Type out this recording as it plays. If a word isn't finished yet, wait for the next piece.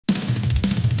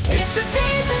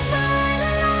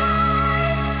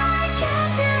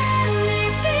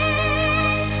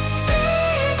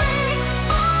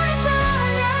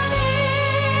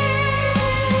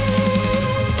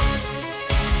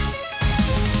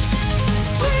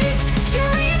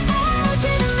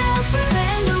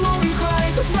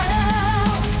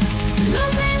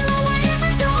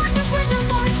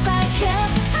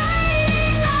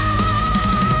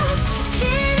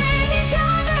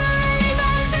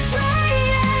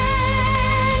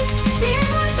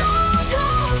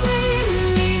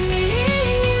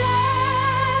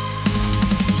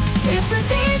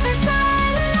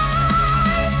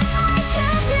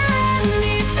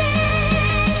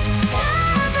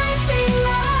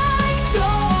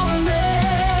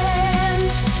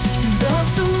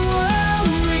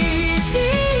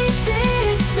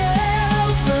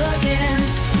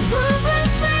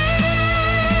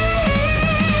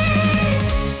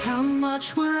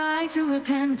I to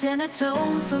repent and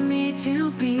atone for me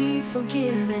to be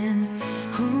forgiven?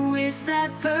 Who is that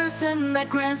person that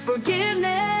grants forgiveness?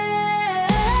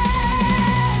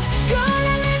 Good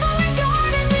and evil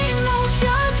regarding the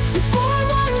emotions before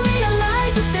one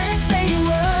realizes that they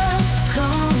were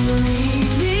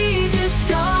completely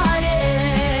discarded.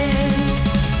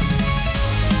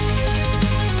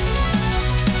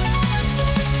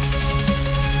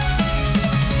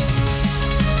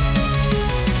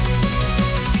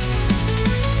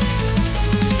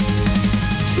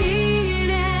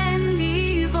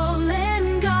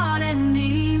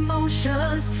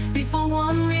 Before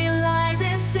one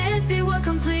realizes it, they were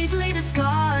completely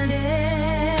discarded.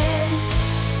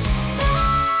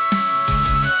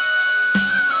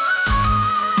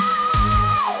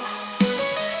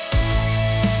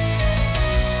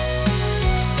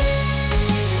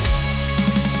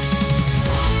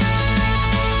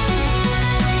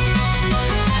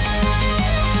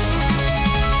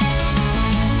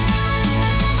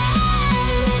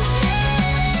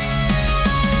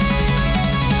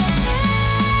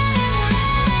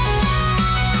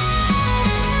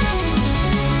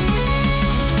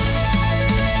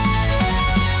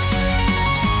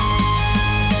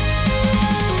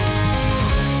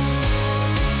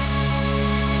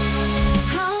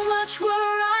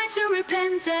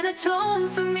 Repent and atone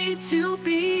for me to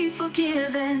be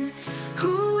forgiven.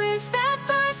 Who is that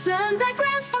person that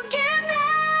grants forgiveness?